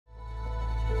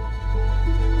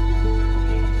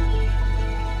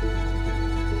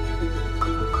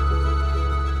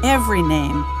Every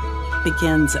name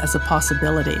begins as a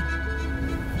possibility,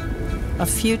 a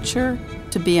future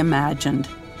to be imagined.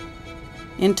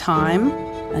 In time,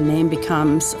 a name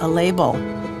becomes a label,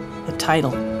 a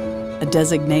title, a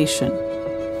designation,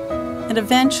 and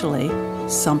eventually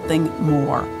something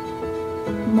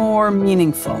more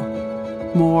meaningful,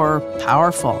 more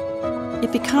powerful.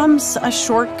 It becomes a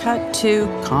shortcut to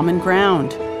common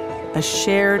ground, a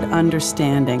shared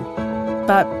understanding.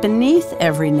 But beneath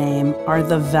every name are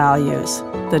the values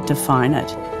that define it.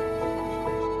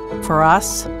 For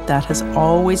us, that has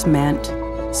always meant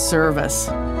service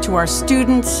to our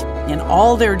students in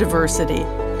all their diversity,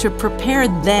 to prepare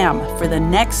them for the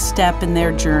next step in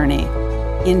their journey.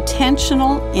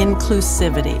 Intentional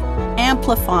inclusivity,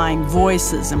 amplifying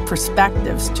voices and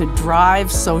perspectives to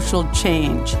drive social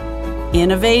change.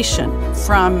 Innovation,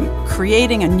 from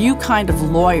creating a new kind of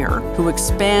lawyer who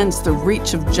expands the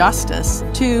reach of justice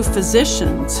to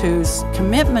physicians whose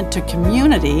commitment to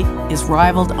community is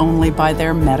rivaled only by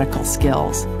their medical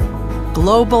skills.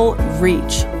 Global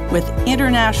reach, with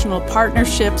international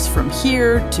partnerships from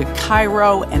here to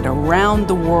Cairo and around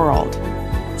the world.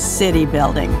 City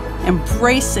building,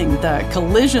 embracing the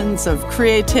collisions of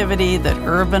creativity that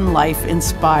urban life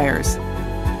inspires.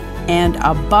 And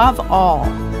above all,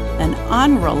 an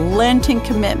unrelenting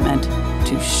commitment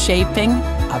to shaping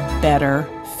a better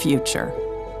future.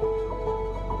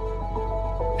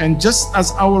 And just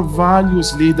as our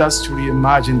values lead us to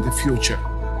reimagine the future,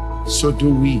 so do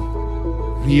we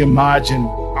reimagine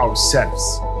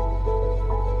ourselves.